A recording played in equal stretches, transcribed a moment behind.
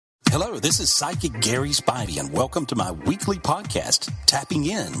Hello, this is Psychic Gary Spivey, and welcome to my weekly podcast, Tapping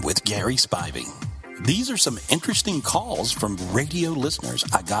In with Gary Spivey. These are some interesting calls from radio listeners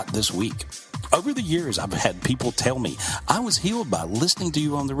I got this week. Over the years, I've had people tell me, I was healed by listening to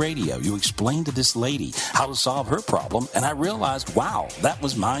you on the radio. You explained to this lady how to solve her problem, and I realized, wow, that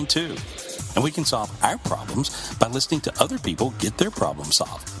was mine too. And we can solve our problems by listening to other people get their problem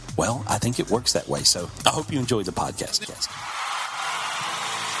solved. Well, I think it works that way, so I hope you enjoy the podcast. Yes.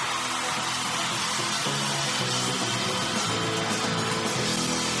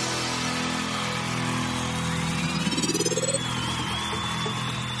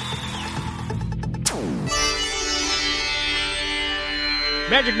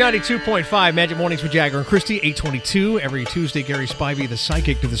 Magic 92.5, Magic Mornings with Jagger and Christy, 8:22. Every Tuesday, Gary Spivey, the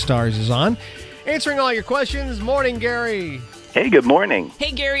Psychic to the Stars, is on. Answering all your questions. Morning, Gary. Hey, good morning.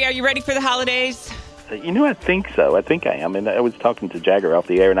 Hey, Gary, are you ready for the holidays? I think so. I think I am. And I was talking to Jagger off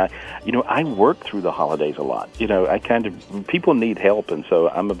the air, and I work through the holidays a lot. People need help, and so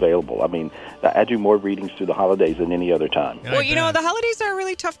I'm available. I mean, I do more readings through the holidays than any other time. Well, the holidays are a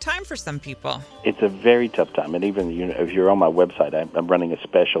really tough time for some people. It's a very tough time. And even, if you're on my website, I'm running a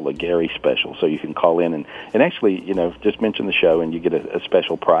special, a Gary special, so you can call in and actually, just mention the show and you get a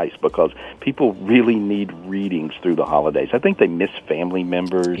special price because people really need readings through the holidays. I think they miss family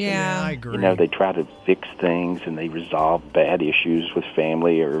members. Yeah, I agree. They try to fix things and they resolve bad issues with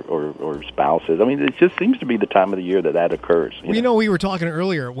family or spouses. I mean, it just seems to be the time of the year that occurs. We were talking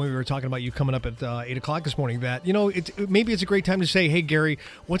earlier when we were talking about you coming up at 8 o'clock this morning that, maybe it's a great time to say, hey, Gary,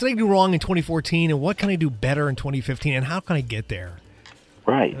 what did I do wrong in 2014 and what can I do better in 2015 and how can I get there?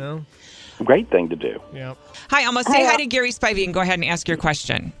 Right. Great thing to do. Yeah. Hi, Alma. Say hi to Gary Spivey and go ahead and ask your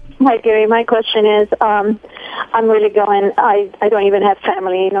question. Hi, Gary. My question is, I'm really I don't even have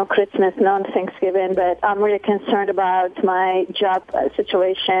family, no Christmas, no Thanksgiving, but I'm really concerned about my job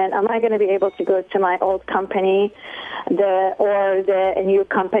situation. Am I going to be able to go to my old company or the new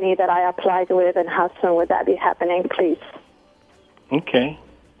company that I applied with, and how soon would that be happening, please? Okay.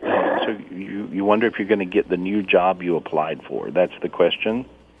 So you wonder if you're going to get the new job you applied for. That's the question?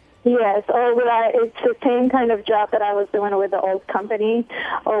 Yes, or it's the same kind of job that I was doing with the old company,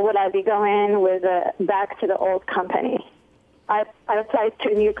 or would I be going back to the old company? I applied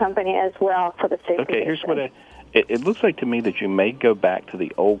to a new company as well for the same position. Okay, here's what it looks like to me that you may go back to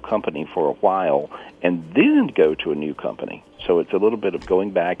the old company for a while and then go to a new company. So it's a little bit of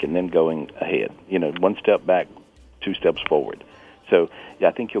going back and then going ahead. One step back, two steps forward. So I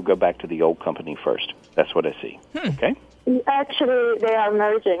think you'll go back to the old company first. That's what I see. Okay? Actually, they are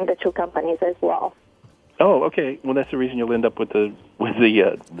merging the two companies as well. Oh, okay. Well, that's the reason you'll end up with the new one.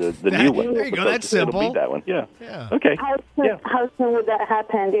 There you go. That's simple. It'll be that one. Yeah. Okay. How soon would that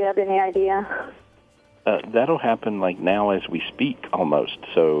happen? Do you have any idea? That'll happen like now as we speak, almost.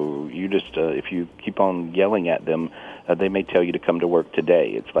 So you just, if you keep on yelling at them, they may tell you to come to work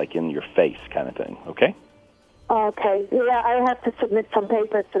today. It's like in your face kind of thing. Okay. Okay. Yeah, I have to submit some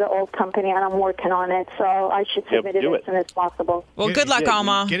papers to the old company, and I'm working on it, so I should submit it as soon as possible. Well, good luck,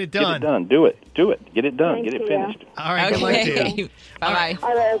 Alma. Get it done. Get it done. Do it. Get it done. Get it finished. All right. Good luck to you. Bye-bye.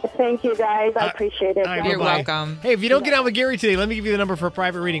 All right. Thank you, guys. I appreciate it. Right, You're bye-bye. welcome. Hey, if you don't get out with Gary today, let me give you the number for a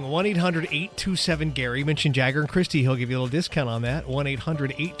private reading. 1-800-827-GARY. Mention Jagger and Christy. He'll give you a little discount on that.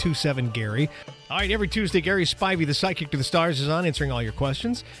 1-800-827-GARY. All right, every Tuesday, Gary Spivey, the Psychic to the Stars, is on answering all your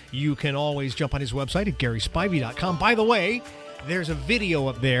questions. You can always jump on his website at GarySpivey.com. By the way, there's a video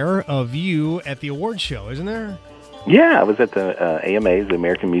up there of you at the awards show, isn't there? Yeah, I was at the AMAs, the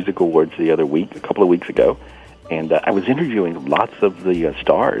American Music Awards, a couple of weeks ago, and I was interviewing lots of the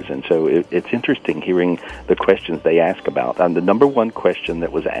stars, and so it's interesting hearing the questions they ask about. The number one question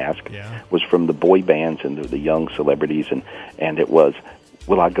that was asked was from the boy bands and the young celebrities, and it was,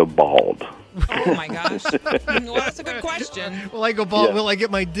 will I go bald? Oh, my gosh. Well, that's a good question. Will I go bald? Yeah. Will I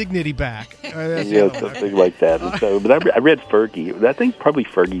get my dignity back? Something like that. And so, but I read Fergie. I think probably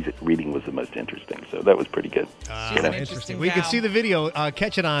Fergie's reading was the most interesting, so that was pretty good. She's an interesting We gal. can see the video.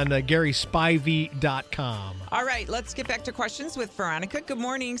 Catch it on GarySpivey.com. All right, let's get back to questions with Veronica. Good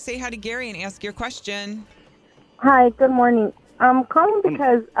morning. Say hi to Gary and ask your question. Hi, good morning. I'm calling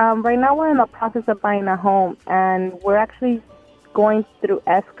because right now we're in the process of buying a home, and we're actually going through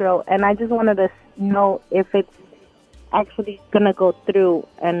escrow, and I just wanted to know if it's actually going to go through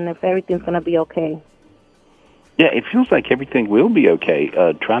and if everything's going to be okay. Yeah, it feels like everything will be okay.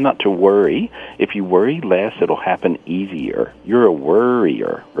 Try not to worry. If you worry less, it'll happen easier. You're a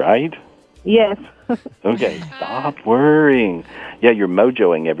worrier, right? Yes. Okay, stop worrying. Yeah, you're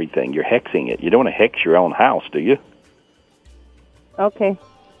mojoing everything. You're hexing it. You don't want to hex your own house, do you? Okay.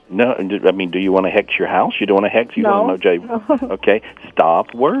 No, I mean, do you want to hex your house? You don't want to hex? You No. want to mojo? Okay,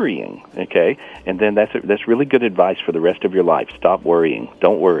 stop worrying, okay? And then that's really good advice for the rest of your life. Stop worrying.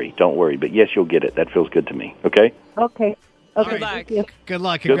 Don't worry. But yes, you'll get it. That feels good to me, okay? Okay. Okay. Good luck. Thank you. Good luck. Good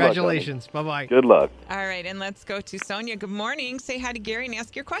luck, Congratulations. Bye-bye. Good luck. All right, and let's go to Sonia. Good morning. Say hi to Gary and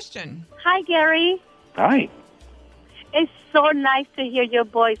ask your question. Hi, Gary. Hi. It's so nice to hear your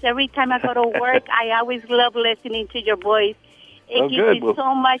voice. Every time I go to work, I always love listening to your voice. It gives good. me Well,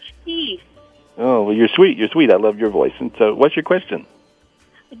 so much peace. Oh, well, you're sweet. You're sweet. I love your voice. And so what's your question?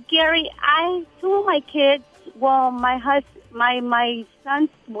 Gary, two of my kids, well, my son's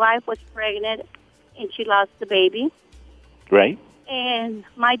wife was pregnant, and she lost the baby. Right? And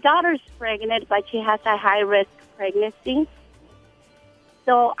my daughter's pregnant, but she has a high-risk pregnancy.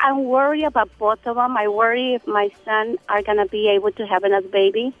 So I'm worried about both of them. I worry if my son are going to be able to have another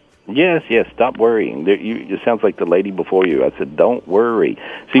baby. Yes. Stop worrying. It sounds like the lady before you. I said, don't worry.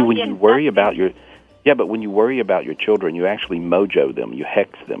 See, when yes, you worry about your... Yeah, but when you worry about your children, you actually mojo them. You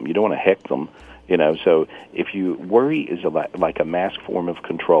hex them. You don't want to hex them. So if you worry is like a mask form of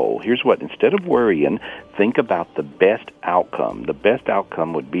control. Here's what, instead of worrying, think about the best outcome. The best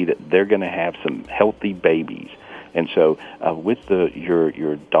outcome would be that they're going to have some healthy babies. And so with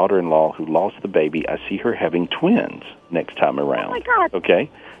your daughter-in-law who lost the baby, I see her having twins next time around. Oh, my God. Okay?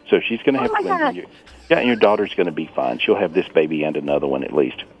 So she's going to have my twins. God. And your daughter's going to be fine. She'll have this baby and another one at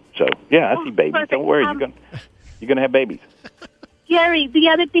least. So, yeah, I see babies. perfect. Don't worry. You're going to have babies. Gary, the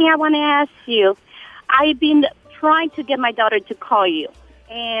other thing I want to ask you, I've been trying to get my daughter to call you.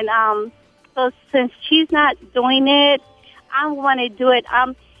 And so since she's not doing it, I want to do it.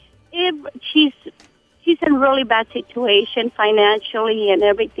 If she's in a really bad situation financially and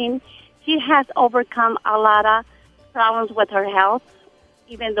everything. She has overcome a lot of problems with her health,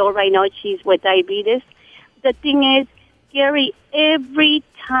 even though right now she's with diabetes. The thing is, Gary, every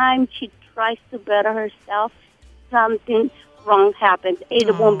time she tries to better herself, something wrong happens.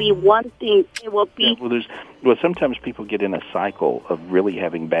 It won't be one thing. It will be... Well, sometimes people get in a cycle of really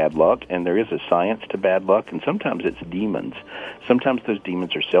having bad luck, and there is a science to bad luck, and sometimes it's demons. Sometimes those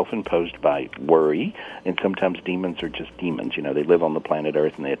demons are self-imposed by worry, and sometimes demons are just demons. They live on the planet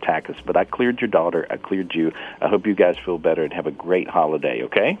Earth, and they attack us. But I cleared your daughter. I cleared you. I hope you guys feel better and have a great holiday,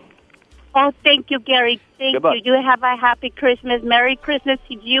 okay? Oh, thank you, Gary. Thank you. You have a happy Christmas. Merry Christmas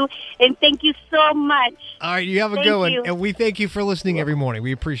to you, and thank you so much. All right, you have a good one. And we thank you for listening every morning.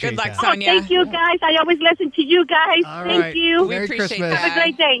 We appreciate Good luck, that. Sonia. Thank you, guys. I always listen to you guys. All Thank right. you. We Merry appreciate Christmas. that. Have a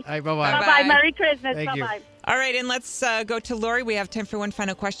great day. All right, bye-bye. Bye-bye. Merry Christmas. Thank you. Bye-bye. All right, and let's go to Lori. We have time for one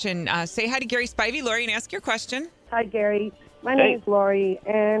final question. Say hi to Gary Spivey, Lori, and ask your question. Hi, Gary. My name is Lori,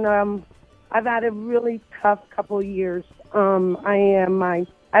 and I've had a really tough couple of years.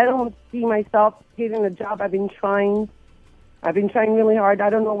 I don't see myself getting a job. I've been trying really hard. I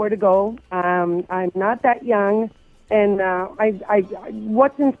don't know where to go. I'm not that young, and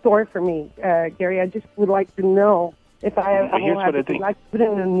what's in store for me, Gary? I just would like to know if I will have to put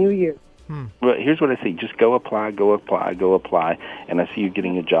in a new year. Well, here's what I see. Just go apply, and I see you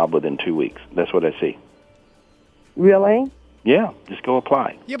getting a job within 2 weeks. That's what I see. Really? Yeah, just go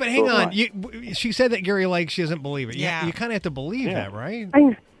apply. Yeah, but hang on. She said that Gary likes, she doesn't believe it. Yeah. You kind of have to believe that, right?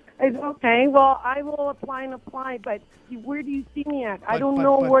 Okay, well, I will apply, but where do you see me at? I don't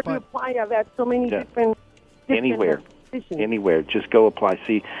know where to apply. I've had so many different anywhere. positions. Anywhere. Just go apply.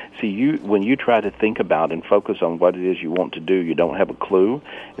 See, you when you try to think about and focus on what it is you want to do, you don't have a clue,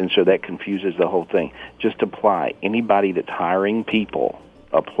 and so that confuses the whole thing. Just apply. Anybody that's hiring people,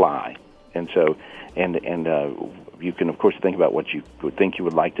 apply. And so, and you can, of course, think about what you would think you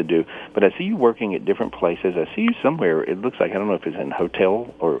would like to do. But I see you working at different places. I see you somewhere, it looks like, I don't know if it's in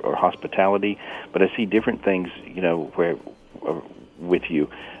hotel or hospitality, but I see different things, where with you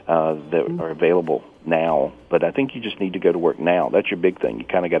that are available now. But I think you just need to go to work now. That's your big thing. You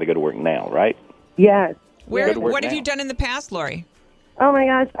kind of got to go to work now, right? Yes. What have you done in the past, Lori? Oh, my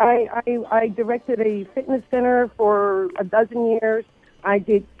gosh. I directed a fitness center for 12 years. I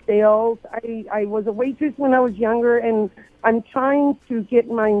did sales. I was a waitress when I was younger, and I'm trying to get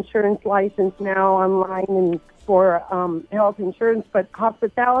my insurance license now online and for health insurance, but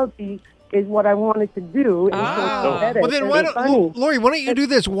hospitality is what I wanted to do. Well, then Lori, why don't you do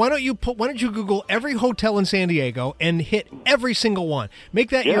this? Why don't you Google every hotel in San Diego and hit every single one?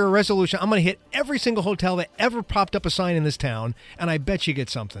 Make that your resolution. I'm going to hit every single hotel that ever popped up a sign in this town, and I bet you get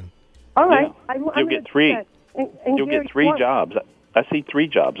something. All right. Yeah. You'll get three. You'll get 3 jobs. I see 3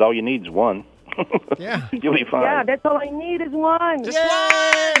 jobs. All you need is 1. Yeah. You'll be fine. Yeah, that's all I need is 1. Just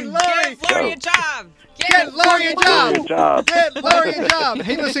one. Lori. Give Lori a job. Get Lori a job. Get Get Lori a job.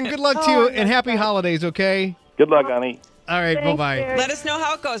 Hey, listen, good luck to you, and happy holidays, okay? Good luck, honey. All right, Thanks, bye-bye. Gary. Let us know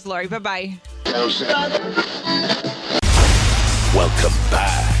how it goes, Lori. Bye-bye. Welcome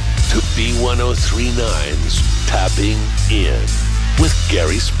back to B1039's Tapping In with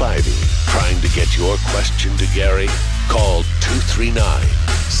Gary Spivey. Trying to get your question to Gary? Call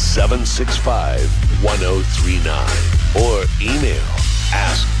 239-765-1039 or email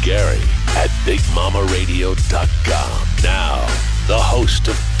askgary@bigmamaradio.com. Now, the host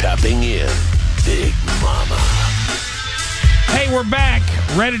of Tapping In, Big Mama. Hey, we're back,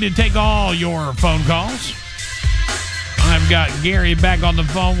 ready to take all your phone calls. I've got Gary back on the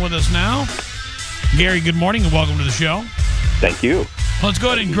phone with us now. Gary, good morning and welcome to the show. Thank you. Let's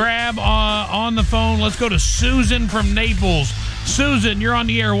go ahead and grab on the phone. Let's go to Susan from Naples. Susan, you're on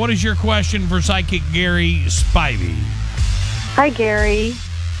the air. What is your question for Psychic Gary Spivey? Hi, Gary.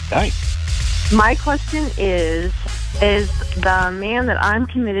 Hi. My question is the man that I'm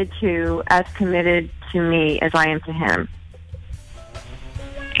committed to as committed to me as I am to him?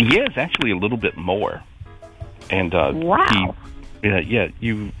 He is actually a little bit more. And wow.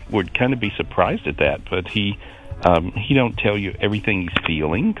 You would kind of be surprised at that, but he don't tell you everything he's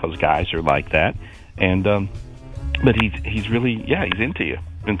feeling, because guys are like that. And but he's really he's into you,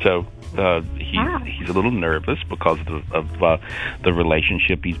 and so he's a little nervous because of the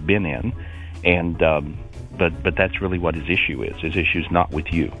relationship he's been in, and but that's really what his issue is. His issue is not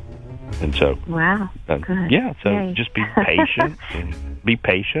with you, and so wow, good. Yeah. So Yay. just be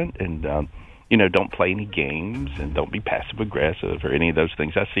patient and don't play any games, and don't be passive aggressive or any of those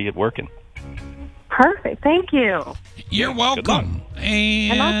things. I see it working. Perfect. Thank you. You're welcome.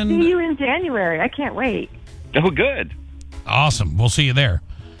 And I'll see you in January. I can't wait. Oh, good. Awesome. We'll see you there.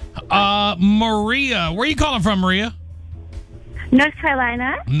 Maria, where are you calling from, Maria? North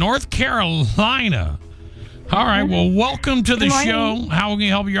Carolina. North Carolina. All right. Well, welcome to the show. How can we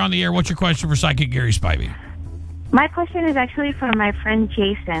help you? You're on the air. What's your question for Psychic Gary Spivey? My question is actually for my friend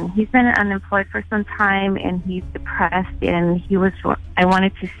Jason. He's been unemployed for some time, and he's depressed, and I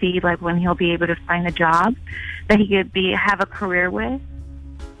wanted to see when he'll be able to find a job that he could have a career with.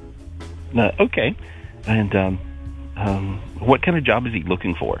 Okay. And what kind of job is he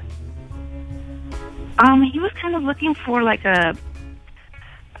looking for? He was kind of looking for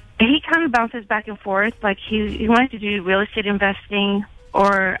he kind of bounces back and forth. He wanted to do real estate investing,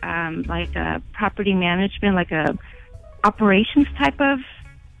 or property management, like a operations type of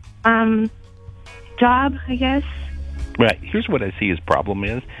job, I guess. Right. Here's what I see his problem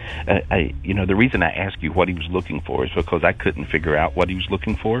is. The reason I asked you what he was looking for is because I couldn't figure out what he was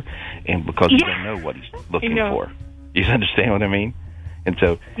looking for, and because you don't know what he's looking for. You understand what I mean? And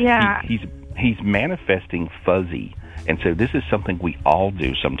so he's manifesting fuzzy. And so this is something we all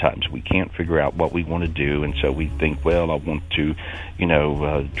do sometimes. We can't figure out what we want to do, and so we think, well, I want to,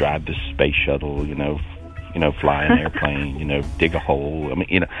 drive the space shuttle, fly an airplane, dig a hole. I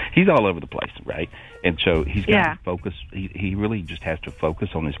mean, he's all over the place, right? And so he's got to focus. He really just has to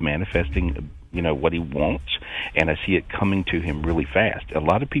focus on his manifesting, what he wants. And I see it coming to him really fast. A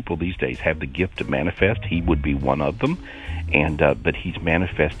lot of people these days have the gift to manifest. He would be one of them. And but he's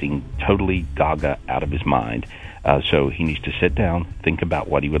manifesting totally gaga out of his mind. So he needs to sit down, think about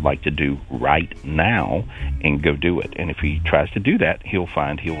what he would like to do right now, and go do it. And if he tries to do that, he'll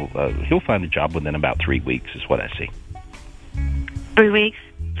find a job within about 3 weeks, is what I see. 3 weeks.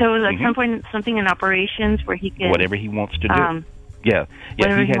 So some point, something in operations where he can whatever he wants to do.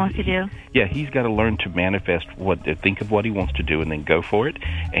 Whatever he wants to do. Yeah, he's got to learn to manifest think of what he wants to do, and then go for it.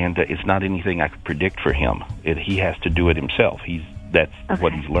 And it's not anything I could predict for him. He has to do it himself. That's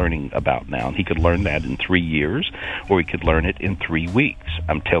what he's learning about now. And he could learn that in 3 years, or he could learn it in 3 weeks.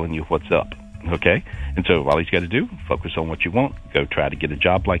 I'm telling you what's up, okay? And so all he's got to do, focus on what you want, go try to get a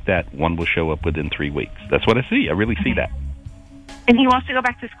job like that. One will show up within 3 weeks. That's what I see. I really see that. And he wants to go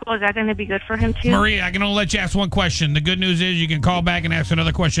back to school. Is that going to be good for him, too? Maria, I can only let you ask one question. The good news is you can call back and ask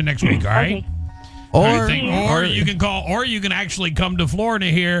another question next week, all right? Okay. Or you can call, or you can actually come to Florida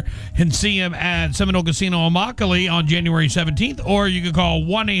here and see him at Seminole Casino Immokalee on January 17th, or you can call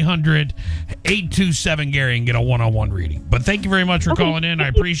 1-800-827-GARY and get a one-on-one reading. But thank you very much for calling in. I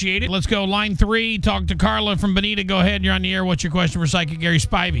appreciate it. Let's go line 3, talk to Carla from Bonita. Go ahead. You're on the air. What's your question for Psychic Gary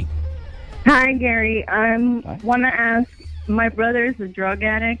Spivey? Hi, Gary. I want to ask, my brother is a drug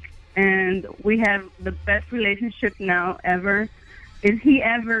addict, and we have the best relationship now ever. Is he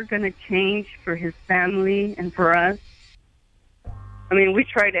ever going to change for his family and for us? I mean, we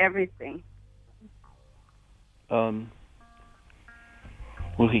tried everything. Will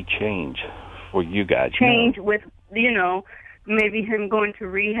he change for you guys? Change with, maybe him going to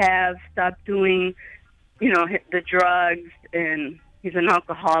rehab, stop doing, the drugs, and he's an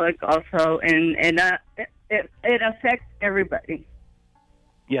alcoholic also. And it affects everybody.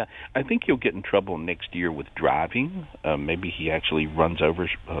 Yeah, I think he'll get in trouble next year with driving. Maybe he actually runs over,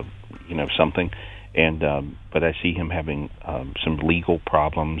 something. And but I see him having some legal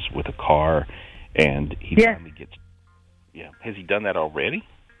problems with a car, and he finally gets. Yeah, has he done that already?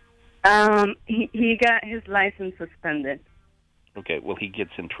 He got his license suspended. Okay, well, he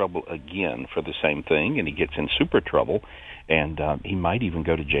gets in trouble again for the same thing, and he gets in super trouble, and he might even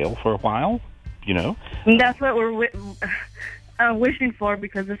go to jail for a while. And that's what we're wishing for,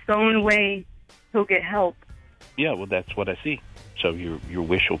 because it's the only way he'll get help. Yeah, well, that's what I see. So your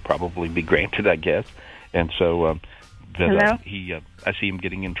wish will probably be granted, I guess. And so, I see him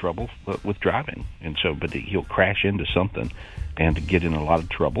getting in trouble with driving, and so, but he'll crash into something and get in a lot of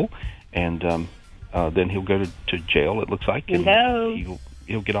trouble, and then he'll go to jail. It looks like, and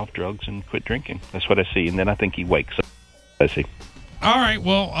he'll get off drugs and quit drinking. That's what I see, and then I think he wakes up. I see. All right,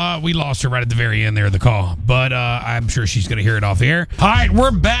 well, we lost her right at the very end there of the call, but I'm sure she's going to hear it off the air. All right,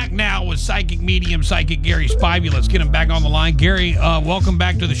 we're back now with psychic medium, psychic Gary Spivey. Let's get him back on the line. Gary, welcome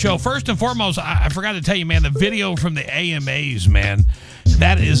back to the show. First and foremost, I forgot to tell you, man, the video from the AMAs, man,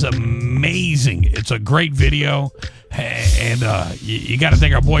 that is amazing. It's a great video, and you got to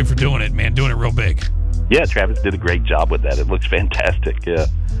thank our boy for doing it, man, doing it real big. Yeah, Travis did a great job with that. It looks fantastic. Yeah.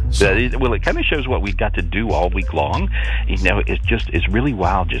 Well, it kind of shows what we got to do all week long. It's really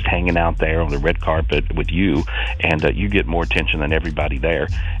wild just hanging out there on the red carpet with you, and you get more attention than everybody there.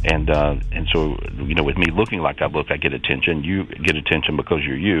 And so, with me looking like I look, I get attention. You get attention because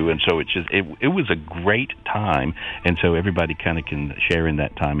you're you. And so it was a great time. And so everybody kind of can share in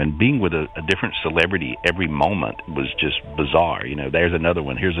that time. And being with a different celebrity every moment was just bizarre. There's another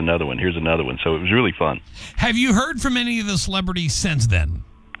one, here's another one, here's another one. So it was really fun. Have you heard from any of the celebrities since then?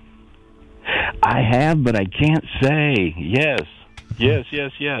 I have, but I can't say. Yes.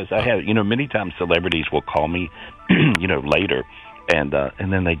 I have. Many times celebrities will call me, later, and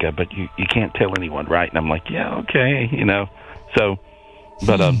then they go, but you can't tell anyone, right? And I'm like, yeah, okay, So,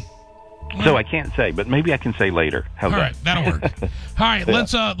 but so I can't say, but maybe I can say later. How's that? All right, that'll work. All right,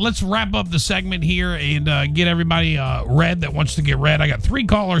 yeah. Let's wrap up the segment here and get everybody read that wants to get read. I got 3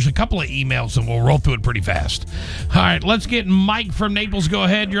 callers, a couple of emails, and we'll roll through it pretty fast. All right, let's get Mike from Naples. Go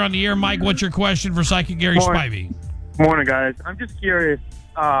ahead. You're on the air, Mike. What's your question for Psychic Gary Spivey? Morning, guys. I'm just curious.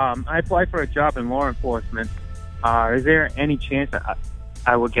 I applied for a job in law enforcement. Is there any chance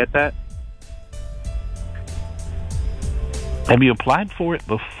I will get that? Have you applied for it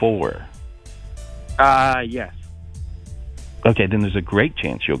before? Yes. Okay, then there's a great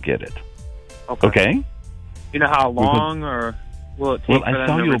chance you'll get it. Okay? You know how long or will it take for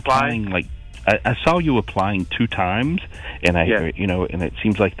them to reply? I saw you applying 2 times, and and it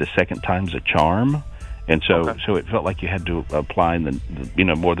seems like the second time's a charm, and so so it felt like you had to apply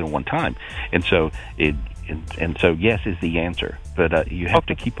more than one time, and so so yes is the answer, but you have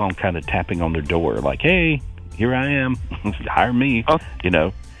to keep on kind of tapping on their door, like, hey, here I am, hire me,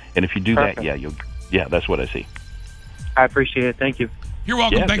 and if you do that, yeah, that's what I see. I appreciate it. Thank you. You're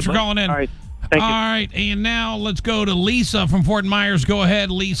welcome. Yeah, thanks for calling in. All right. Thank you. All right, and now let's go to Lisa from Fort Myers. Go ahead,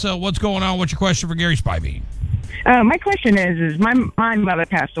 Lisa. What's going on? What's your question for Gary Spivey? My question is my mother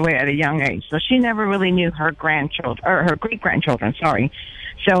passed away at a young age, so she never really knew her grandchildren, or her great-grandchildren, sorry.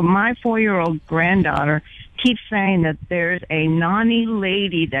 So my 4-year-old granddaughter keeps saying that there's a nanny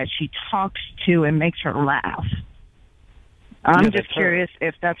lady that she talks to and makes her laugh. I'm just curious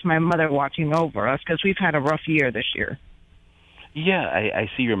if that's my mother watching over us, because we've had a rough year this year. Yeah, I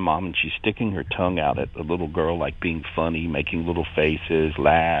see your mom, and she's sticking her tongue out at the little girl, like being funny, making little faces,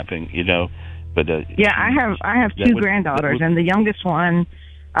 laughing, But yeah, I have 2 granddaughters, and the youngest one,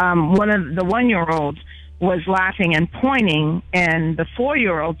 one of the 1-year-olds was laughing and pointing, and the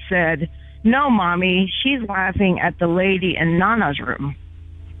 4-year-old said, "No, Mommy, she's laughing at the lady in Nana's room."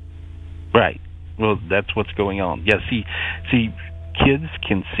 Right. Well, that's what's going on. Yeah, see, kids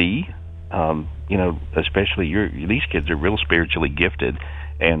can see, especially these kids are real spiritually gifted,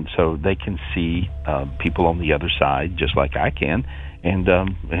 and so they can see people on the other side just like I can, and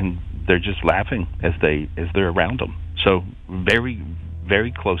they're just laughing as they're around them. So very,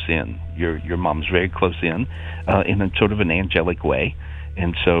 very close in. Your mom's very close in a sort of an angelic way.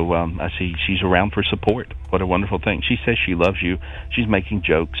 And so I see she's around for support. What a wonderful thing. She says she loves you. She's making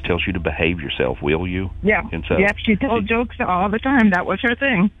jokes, tells you to behave yourself, will you? Yeah. And so, yep, she told jokes all the time. That was her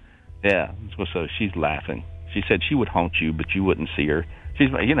thing. Yeah. So she's laughing. She said she would haunt you, but you wouldn't see her. She's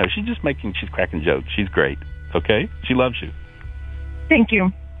she's cracking jokes. She's great. Okay? She loves you. Thank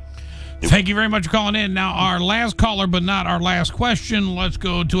you. Thank you very much for calling in. Now, our last caller, but not our last question. Let's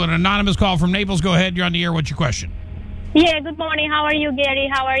go to an anonymous call from Naples. Go ahead. You're on the air. What's your question? Yeah, good morning. How are you, Gary?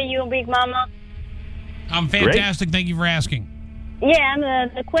 How are you, Big Mama? I'm fantastic. Thank you for asking. Yeah,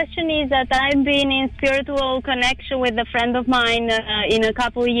 the question is that I've been in spiritual connection with a friend of mine in a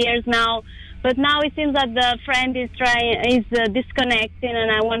couple of years now, but now it seems that the friend is disconnecting,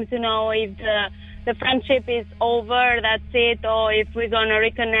 and I want to know if the friendship is over, that's it, or if we're going to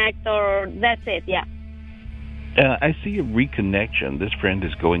reconnect, or that's it, yeah. I see a reconnection. This friend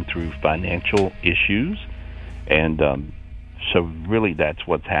is going through financial issues, and so really that's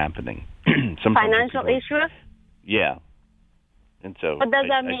what's happening. Financial issues? Yeah. And so, what does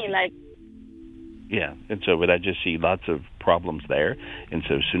that mean? Yeah, and so, but I just see lots of problems there, and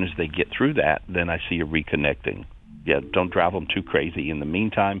so as soon as they get through that, then I see a reconnecting. Yeah, don't drive them too crazy. In the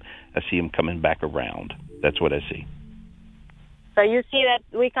meantime, I see them coming back around. That's what I see. So you see that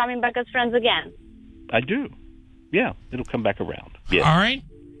we're coming back as friends again? I do. Yeah, it'll come back around. Yeah. All right.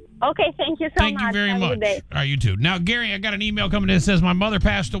 Okay, thank you so much. Thank you very much. All right, you too. Now, Gary, I got an email coming in that says, my mother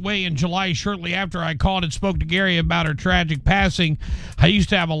passed away in July shortly after I called and spoke to Gary about her tragic passing. I used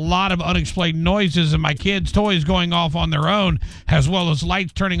to have a lot of unexplained noises and my kids' toys going off on their own, as well as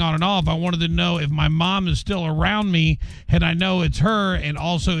lights turning on and off. I wanted to know if my mom is still around me, and I know it's her, and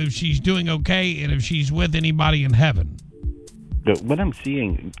also if she's doing okay and if she's with anybody in heaven. But what I'm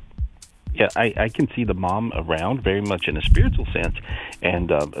seeing... Yeah, I can see the mom around very much in a spiritual sense,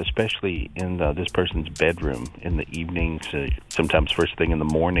 and especially in this person's bedroom in the evenings, sometimes first thing in the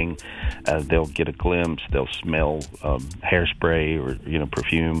morning, they'll get a glimpse, they'll smell hairspray or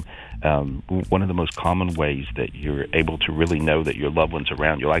perfume. One of the most common ways that you're able to really know that your loved one's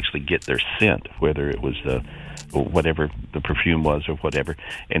around, you'll actually get their scent, whether it was whatever the perfume was or whatever.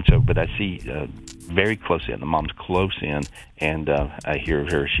 And so, but I see very close in, the mom's close in, and I hear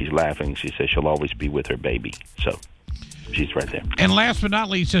her, she's laughing. She says she'll always be with her baby. So she's right there. And last but not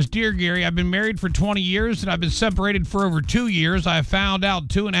least, says, Dear Gary, I've been married for 20 years and I've been separated for over 2 years. I found out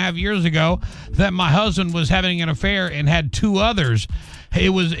 2.5 years ago that my husband was having an affair and had 2 others.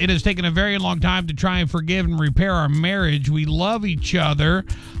 It has taken a very long time to try and forgive and repair our marriage. We love each other,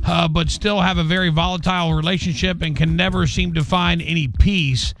 but still have a very volatile relationship and can never seem to find any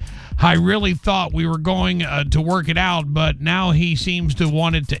peace. I really thought we were going to work it out, but now he seems to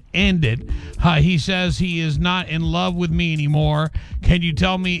want it to end it. He says he is not in love with me anymore. Can you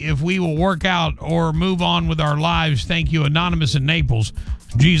tell me if we will work out or move on with our lives? Thank you, Anonymous in Naples.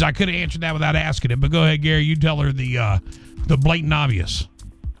 Geez, I could have answered that without asking it, but go ahead, Gary. You tell her the blatant obvious.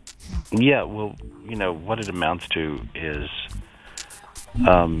 Yeah, well, what it amounts to is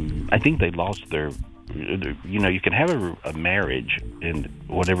I think they lost their... you can have a marriage in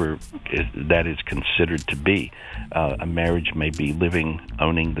whatever that is considered to be. A marriage may be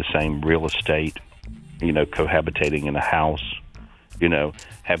owning the same real estate, cohabitating in a house,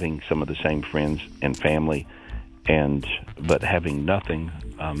 having some of the same friends and family, but having nothing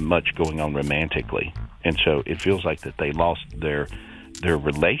much going on romantically. And so it feels like that they lost their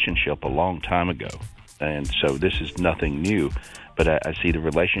relationship a long time ago. And so this is nothing new. But I see the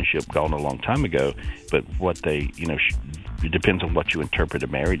relationship gone a long time ago. But what they, it depends on what you interpret a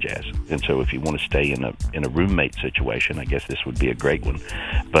marriage as. And so if you want to stay in a roommate situation, I guess this would be a great one.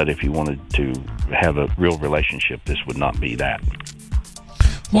 But if you wanted to have a real relationship, this would not be that.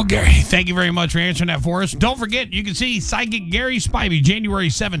 Well, Gary, thank you very much for answering that for us. Don't forget, you can see Psychic Gary Spivey January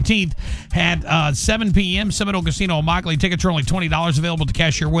 17th at 7 p.m. Seminole Casino, Immokalee. Tickets are only $20, available at the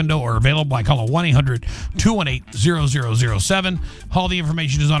cashier window or available by calling 1-800-218-0007. All the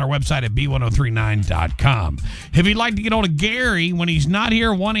information is on our website at b1039.com. If you'd like to get hold of Gary when he's not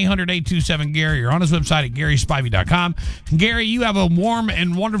here, 1-800-827-GARY or on his website at GarySpivey.com. Gary, you have a warm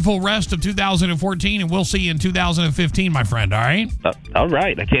and wonderful rest of 2014, and we'll see you in 2015, my friend, all right? All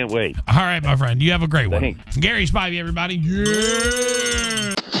right. I can't wait. All right, my friend. You have a great one. Thanks. Gary Spivey, everybody.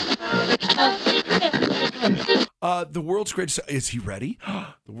 Yeah! The world's greatest... Is he ready?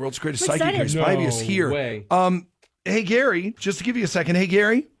 The world's greatest psychic, Gary Spivey, is here. Way. Hey, Gary, just to give you a second. Hey,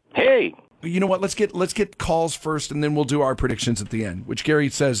 Gary. Hey. You know what? Let's get calls first, and then we'll do our predictions at the end, which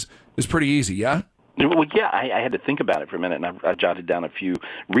Gary says is pretty easy, yeah? Well, yeah, I had to think about it for a minute, and I jotted down a few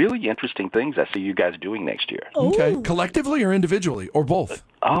really interesting things I see you guys doing next year. Okay, collectively or individually, or both?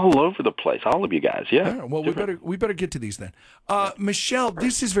 All over the place, all of you guys, yeah. Yeah, well, we better get to these then. Michelle,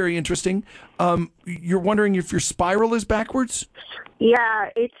 this is very interesting. You're wondering if your spiral is backwards? Yeah,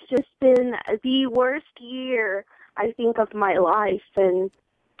 it's just been the worst year, I think, of my life, and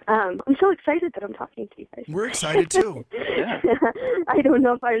I'm so excited that I'm talking to you guys. We're excited too. I don't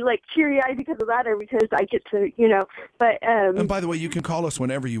know if I'm like teary-eyed because of that or because I get to, but And by the way, you can call us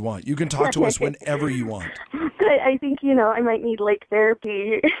whenever you want. You can talk to us whenever you want. I think, I might need like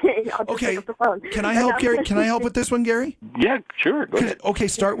therapy. I'll just pick up the phone. Can I help, Gary? Can I help with this one, Gary? Yeah, sure. Go ahead. Okay,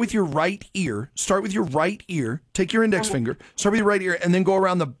 start with your right ear. Take your index finger. Start with your right ear, and then go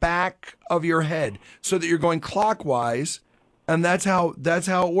around the back of your head so that you're going clockwise, and that's how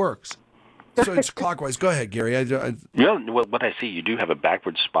it works. So it's clockwise. Go ahead, Gary. What I see, you do have a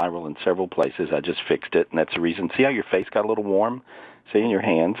backward spiral in several places. I just fixed it, and that's the reason. See how your face got a little warm? See, in your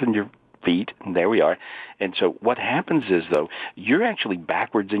hands and your feet, and there we are. And so what happens is, though, you're actually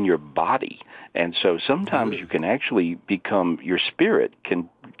backwards in your body. And so sometimes you can actually become, your spirit can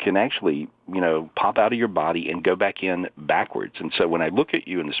actually, pop out of your body and go back in backwards. And so when I look at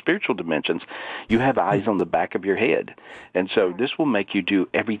you in the spiritual dimensions, you have eyes on the back of your head. And so this will make you do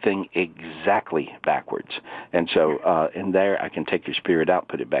everything exactly backwards. And so in there, I can take your spirit out,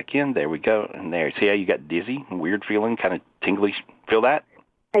 put it back in. There we go. And there. See how you got dizzy, weird feeling, kind of tingly? Feel that?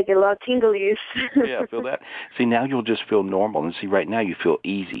 I get a lot of tinglies. Yeah, feel that? See, now you'll just feel normal. And see, right now you feel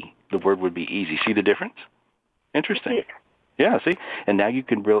easy. The word would be easy. See the difference? Interesting. Yeah, see? And now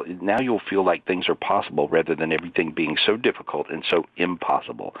now you'll feel like things are possible rather than everything being so difficult and so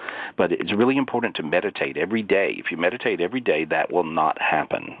impossible. But it's really important to meditate every day. If you meditate every day, that will not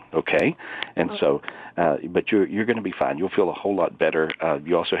happen, okay? And so, but you're going to be fine. You'll feel a whole lot better.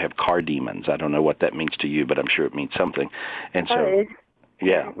 You also have car demons. I don't know what that means to you, but I'm sure it means something. And so...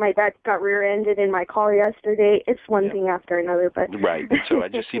 Yeah. My dad got rear-ended in my car yesterday. It's one thing after another, but... Right. So I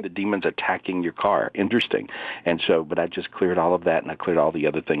just see the demons attacking your car. Interesting. And so, but I just cleared all of that, and I cleared all the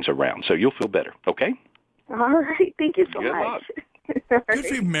other things around. So you'll feel better, okay? All right. Thank you so Good much. luck. Good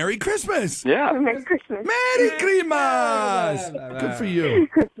for you. Merry Christmas. Yeah. Merry Christmas. Merry Christmas. Good for you.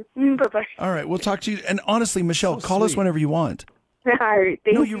 Bye-bye. All right, we'll talk to you. And honestly, Michelle, call us whenever you want. All right.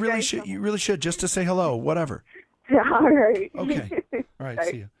 Thank no, you really guys. should. You really should, just to say hello, whatever. All right. Okay. All right,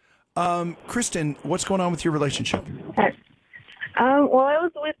 see you. Kristen, what's going on with your relationship? Well, I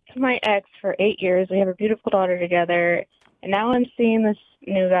was with my ex for 8 years. We have a beautiful daughter together, and now I'm seeing this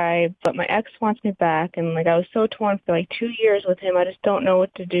new guy, but my ex wants me back, and, I was so torn for, 2 years with him. I just don't know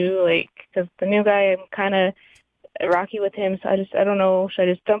what to do, because the new guy, I'm kind of rocky with him, so I don't know. Should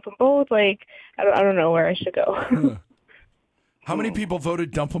I just dump them both? I don't know where I should go. How many people voted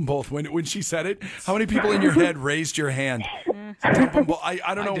dump them both when she said it? How many people in your head raised your hand? Dump them both.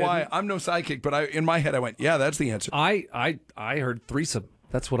 I don't know why. I'm no psychic, but in my head I went, yeah, that's the answer. I heard threesome.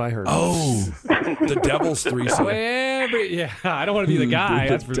 That's what I heard. Oh, the devil's threesome. I don't want to be the guy.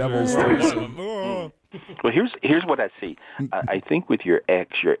 That's for devil's sure. threesome. Well, here's what I see. I think with your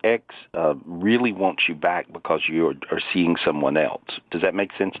ex really wants you back because you are seeing someone else. Does that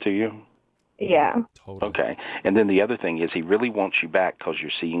make sense to you? Yeah. Totally. Okay. And then the other thing is he really wants you back because you're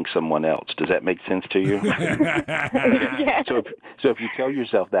seeing someone else. Does that make sense to you? Yeah. So if you tell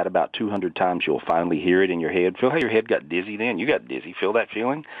yourself that about 200 times, you'll finally hear it in your head. Feel how your head got dizzy then? You got dizzy. Feel that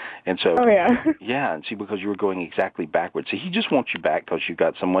feeling? And so, oh, yeah. Yeah, and see, because you were going exactly backwards. See, he just wants you back because you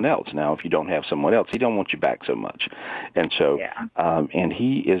got someone else. Now, if you don't have someone else, he don't want you back so much. And so, and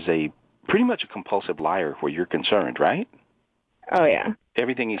he is pretty much a compulsive liar where you're concerned, right? Oh, yeah.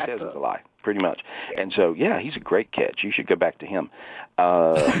 Everything he says is a lie, pretty much. And so, yeah, he's a great catch. You should go back to him.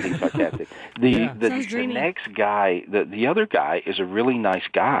 Being sarcastic. The next guy, the other guy is a really nice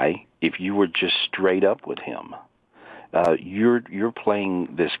guy if you were just straight up with him. You're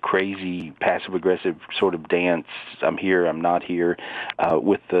playing this crazy passive-aggressive sort of dance, I'm here, I'm not here,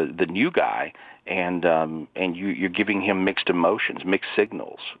 with the new guy, and you're giving him mixed emotions, mixed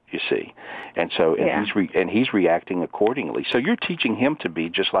signals, you see, and so he's reacting accordingly. So you're teaching him to be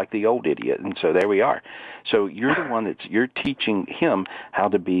just like the old idiot, and so there we are. So you're the one you're teaching him how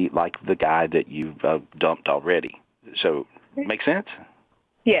to be like the guy that you've dumped already. So make sense?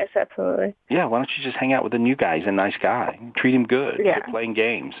 Yes, absolutely. Yeah, why don't you just hang out with the new guy? He's a nice guy. Treat him good. Yeah. Quit playing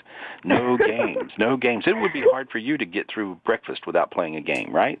games. No games. No games. It would be hard for you to get through breakfast without playing a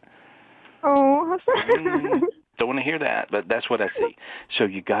game, right? Oh, don't want to hear that, but that's what I see. So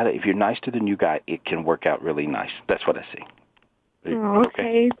you got to, if you're nice to the new guy, it can work out really nice. That's what I see. Oh,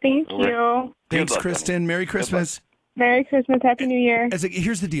 okay. Thank you. Thanks, Kristen. Merry Christmas. Merry Christmas, Happy New Year.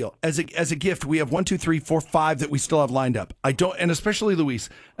 Here's the deal. As a gift, we have 1, 2, 3, 4, 5 that we still have lined up. And especially Luis.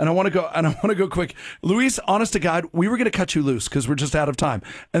 And I want to go quick. Luis, honest to God, we were going to cut you loose because we're just out of time.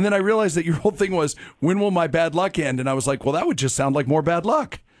 And then I realized that your whole thing was, when will my bad luck end? And I was like, well, that would just sound like more bad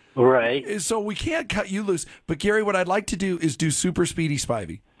luck. Right. So we can't cut you loose. But Gary, what I'd like to do is do Super Speedy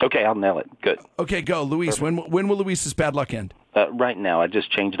Spivey. Okay, I'll nail it. Good. Okay, go, Luis. When will Luis's bad luck end? Right now, I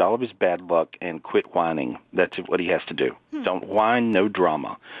just changed all of his bad luck and quit whining. That's what he has to do. Don't whine, no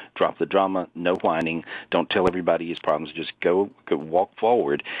drama. Drop the drama, no whining. Don't tell everybody his problems. Just go walk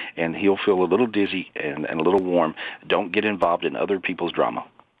forward, and he'll feel a little dizzy and a little warm. Don't get involved in other people's drama.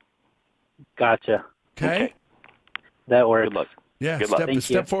 Gotcha. Okay. That works. Good luck. Yeah, Good luck.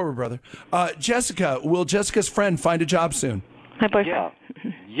 step forward, brother. Jessica, will Jessica's friend find a job soon? My boyfriend.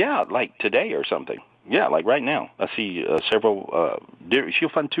 Yeah, like today or something. Yeah, like right now. I see several. She'll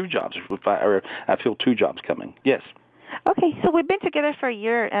find 2 jobs. I feel 2 jobs coming. Yes. Okay, so we've been together for a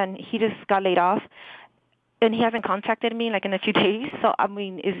year, and he just got laid off, and he hasn't contacted me like in a few days. So I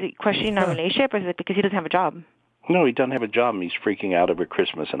mean, is it questioning our relationship, or is it because he doesn't have a job? No, he doesn't have a job, and he's freaking out over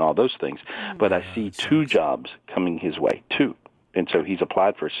Christmas and all those things. But I see 2 jobs coming his way. 2. And so he's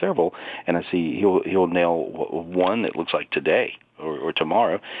applied for several, and I see he'll nail one that looks like today or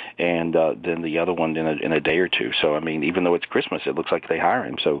tomorrow, and then the other one in a day or 2. So I mean, even though it's Christmas, it looks like they hire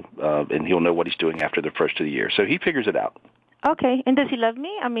him. So and he'll know what he's doing after the first of the year. So he figures it out. Okay, and does he love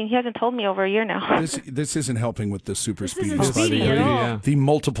me? I mean, he hasn't told me over a year now. This isn't helping with the Super Speedy. isn't speedy at all. The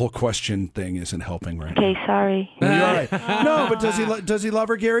multiple question thing isn't helping right Okay, sorry. now. You're all right. No, but does he love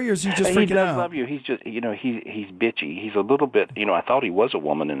her, Gary, or is he just He freaking does out? love you. He's just, he's bitchy. He's a little bit, I thought he was a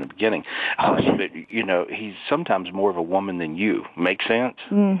woman in the beginning. But, he's sometimes more of a woman than you. Make sense?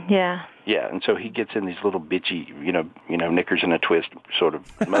 Yeah. Yeah, and so he gets in these little bitchy, knickers in a twist sort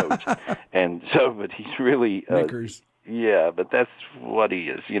of modes. And so, but he's really... knickers. Yeah, but that's what he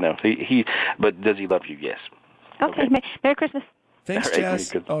is, but does he love you? Yes. Okay. Merry Christmas. Thanks, All right,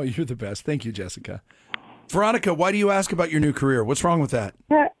 Jess. Merry Oh, you're the best. Thank you, Jessica. Veronica, why do you ask about your new career? What's wrong with that?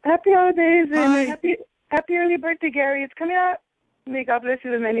 Happy holidays and happy early birthday, Gary. It's coming up. May God bless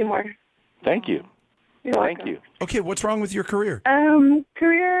you with many more. Thank you. You're Thank welcome. you. Okay, what's wrong with your career?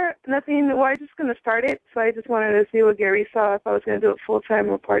 Career, nothing. Well, I just going to start it, so I just wanted to see what Gary saw, if I was going to do it full-time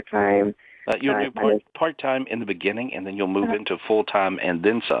or part-time. You'll do part-time in the beginning, and then you'll move into full-time and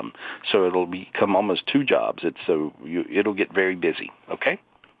then some. So it'll become almost 2 jobs. It'll get very busy, okay?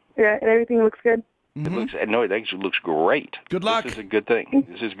 Yeah, and everything looks good. It actually looks great. Good luck. This is a good thing.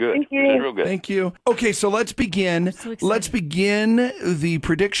 This is good. Thank you. This is real good. Thank you. Okay, so let's begin. Let's begin the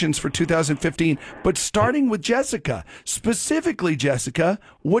predictions for 2015, but starting with Jessica. Specifically, Jessica,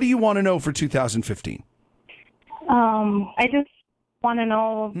 what do you want to know for 2015? I just want to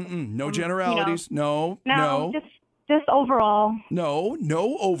know. No generalities. No. Just overall. No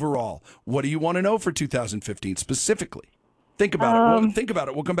overall. What do you want to know for 2015 specifically? Think about it. Think about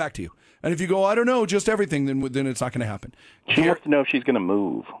it. We'll come back to you. And if you go, I don't know, just everything, then it's not going to happen. She wants to know if she's going to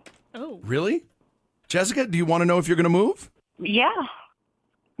move. Oh. Really? Jessica, do you want to know if you're going to move? Yeah.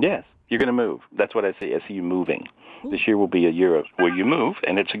 Yes, you're going to move. That's what I see. I see you moving. This year will be a year where you move,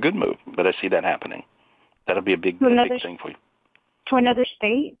 and it's a good move. But I see that happening. That'll be a big thing for you. To another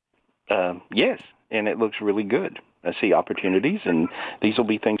state? Yes, and it looks really good. I see opportunities, and these will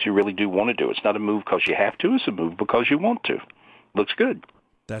be things you really do want to do. It's not a move because you have to. It's a move because you want to. Looks good.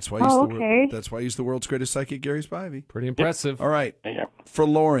 That's why he's the world's greatest psychic, Gary Spivey. Pretty impressive. All right. Yeah. For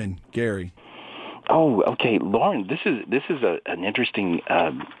Lauren, Gary. Oh, okay, Lauren. This is an interesting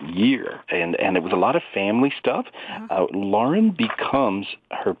year, and it was a lot of family stuff. Lauren becomes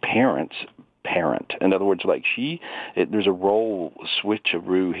her parents' parent. In other words, like there's a role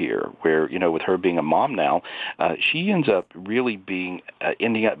switcheroo here where, with her being a mom now, she ends up really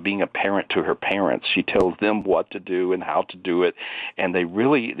ending up being a parent to her parents. She tells them what to do and how to do it. And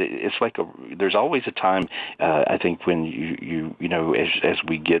it's like there's always a time, I think, when as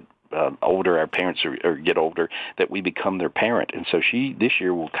we get older, our parents or get older, that we become their parent. And so she, this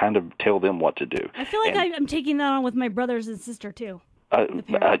year, will kind of tell them what to do. I feel like I'm taking that on with my brothers and sister, too.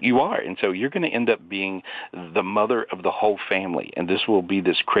 You are, and so you're going to end up being the mother of the whole family, and this will be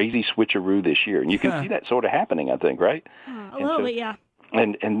this crazy switcheroo this year, and you can see that sort of happening, I think, right? A little bit, yeah.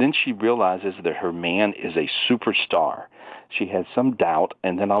 And then she realizes that her man is a superstar. She has some doubt,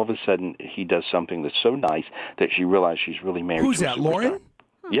 and then all of a sudden he does something that's so nice that she realizes she's really married. Who's to that, a superstar. Lauren?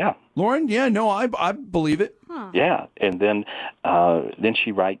 Yeah. Lauren? Yeah, no, I believe it. Yeah, and then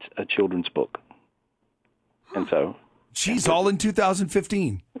she writes a children's book, and so. She's all in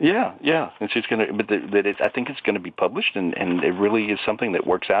 2015. Yeah, and she's gonna. But I think it's going to be published, and it really is something that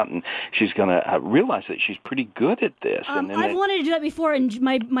works out, and she's going to realize that she's pretty good at this. And then I've wanted to do that before, and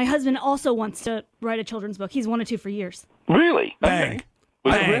my husband also wants to write a children's book. He's wanted to for years. Really? Bang.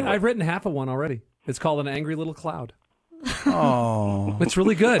 Okay. I've written half of one already. It's called An Angry Little Cloud. Oh, it's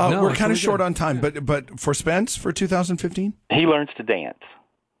really good. We're kind of short on time, but for Spence for 2015, he learns to dance.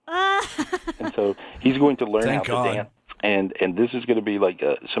 And so he's going to learn Thank how God. to dance. And this is going to be like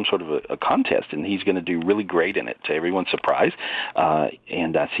some sort of a contest, and he's going to do really great in it, to everyone's surprise.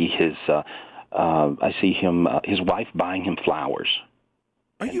 And I see his wife buying him flowers.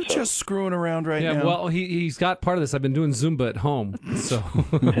 Are you just screwing around right now? Yeah, well, he's got part of this. I've been doing Zumba at home, so.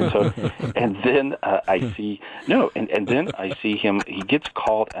 And then I see and then I see him. He gets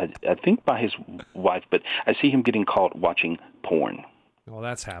caught, I think, by his wife, but I see him getting caught watching porn. Well,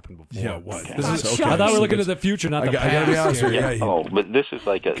 that's happened before. Yeah, what? This is, I thought we were looking to the future, not the past. I gotta be honest with you. Yeah. Oh, but this is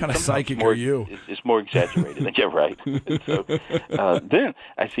like kind of psychic are you? It's more exaggerated. Yeah, right. And so then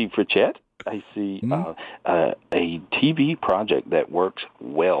I see for Chet, I see a TV project that works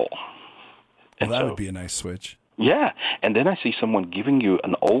well. Well, that would be a nice switch. Yeah, and then I see someone giving you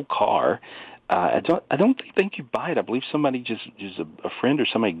an old car. I don't think you buy it. I believe somebody just a friend or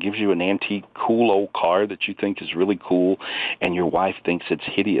somebody gives you an antique, cool old car that you think is really cool, and your wife thinks it's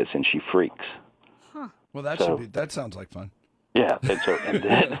hideous and she freaks. Well, that sounds like fun. Yeah, and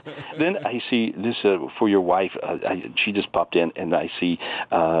then I see this for your wife. She just popped in, and I see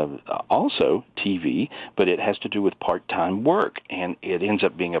also TV, but it has to do with part-time work, and it ends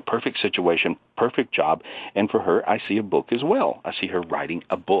up being a perfect situation, perfect job. And for her, I see a book as well. I see her writing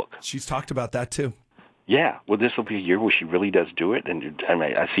a book. She's talked about that too. Yeah, well, this will be a year where she really does do it, and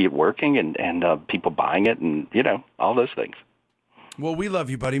I see it working, and people buying it, and all those things. Well, we love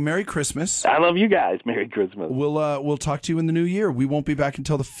you, buddy. Merry Christmas. I love you guys. Merry Christmas. We'll talk to you in the new year. We won't be back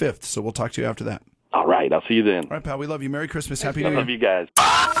until the 5th, so we'll talk to you after that. All right. I'll see you then. All right, pal. We love you. Merry Christmas. Happy New Year. I love you guys.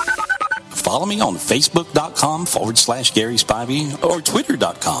 Follow me on Facebook.com/Gary Spivey or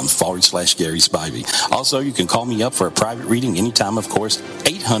Twitter.com/Gary Spivey. Also, you can call me up for a private reading anytime, of course,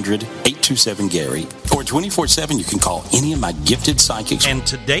 800-827-GARY. Or 24/7, you can call any of my gifted psychics. And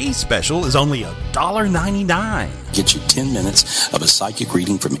today's special is only $1.99. Get you 10 minutes of a psychic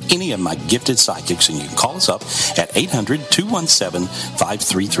reading from any of my gifted psychics, and you can call us up at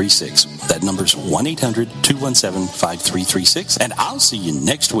 800-217-5336. That number's 1-800-217-5336. And I'll see you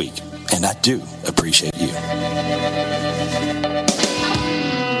next week. And I do appreciate you.